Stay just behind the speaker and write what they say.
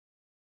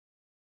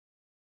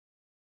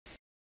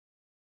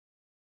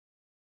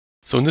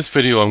So in this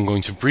video I'm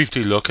going to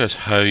briefly look at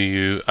how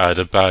you add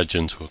a badge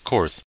into a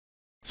course.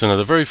 So now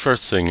the very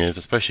first thing is,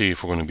 especially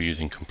if we're going to be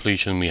using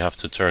completion, we have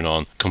to turn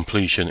on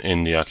completion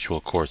in the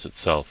actual course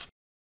itself.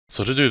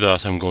 So to do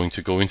that, I'm going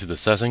to go into the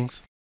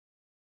settings.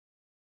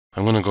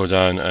 I'm going to go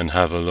down and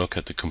have a look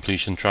at the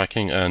completion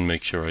tracking and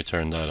make sure I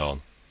turn that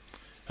on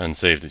and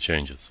save the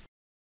changes.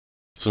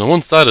 So now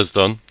once that is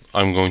done,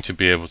 I'm going to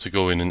be able to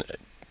go in and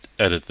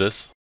edit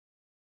this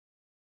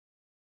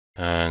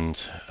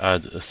and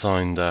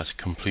assign that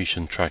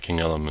completion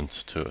tracking element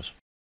to it.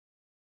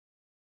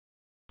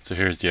 So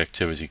here's the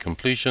activity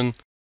completion.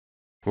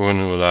 We're going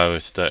to allow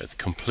it that it's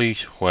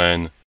complete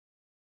when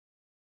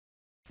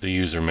the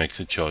user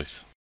makes a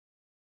choice.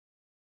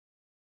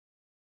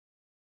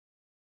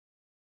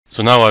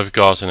 So now I've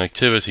got an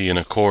activity in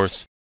a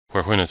course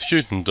where when a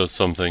student does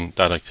something,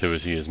 that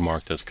activity is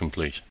marked as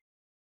complete.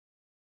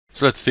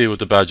 So let's deal with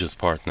the badges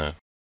part now.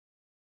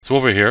 So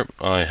over here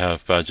I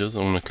have badges.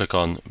 I'm going to click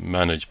on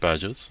Manage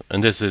Badges,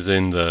 and this is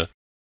in the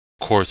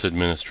course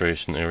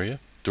administration area.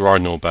 There are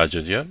no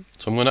badges yet,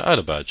 so I'm going to add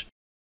a badge.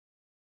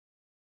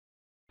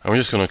 And we're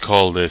just going to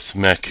call this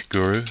Mech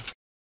Guru,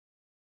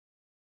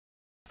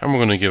 and we're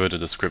going to give it a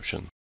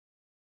description.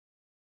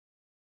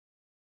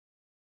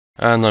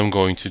 And I'm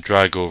going to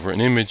drag over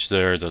an image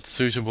there that's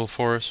suitable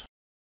for it.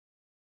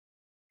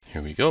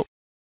 Here we go.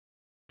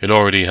 It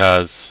already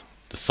has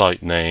the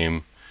site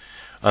name.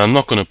 I'm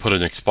not going to put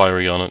an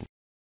expiry on it.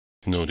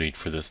 No need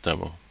for this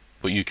demo,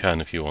 but you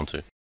can if you want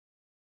to.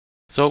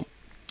 So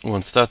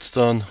once that's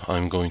done,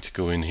 I'm going to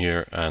go in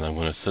here and I'm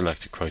going to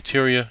select the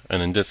criteria,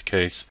 and in this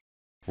case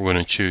we're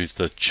going to choose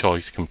the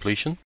choice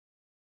completion.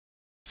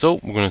 So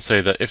we're going to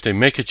say that if they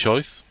make a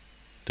choice,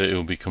 that it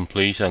will be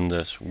complete, and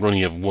that we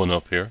only have one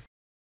up here,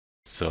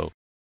 so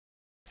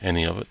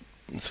any of it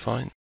is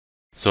fine.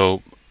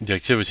 So the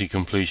activity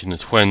completion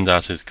is when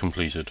that is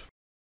completed.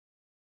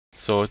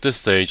 So at this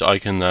stage I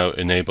can now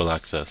enable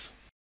access.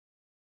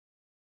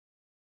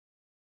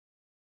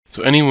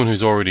 So anyone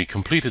who's already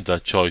completed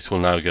that choice will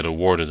now get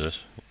awarded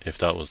it, if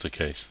that was the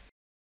case.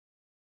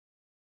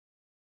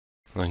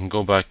 And I can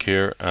go back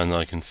here and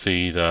I can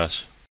see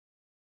that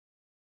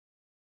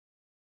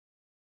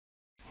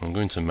I'm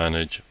going to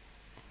manage.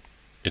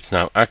 It's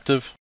now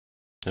active,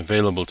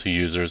 available to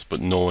users, but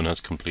no one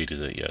has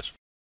completed it yet.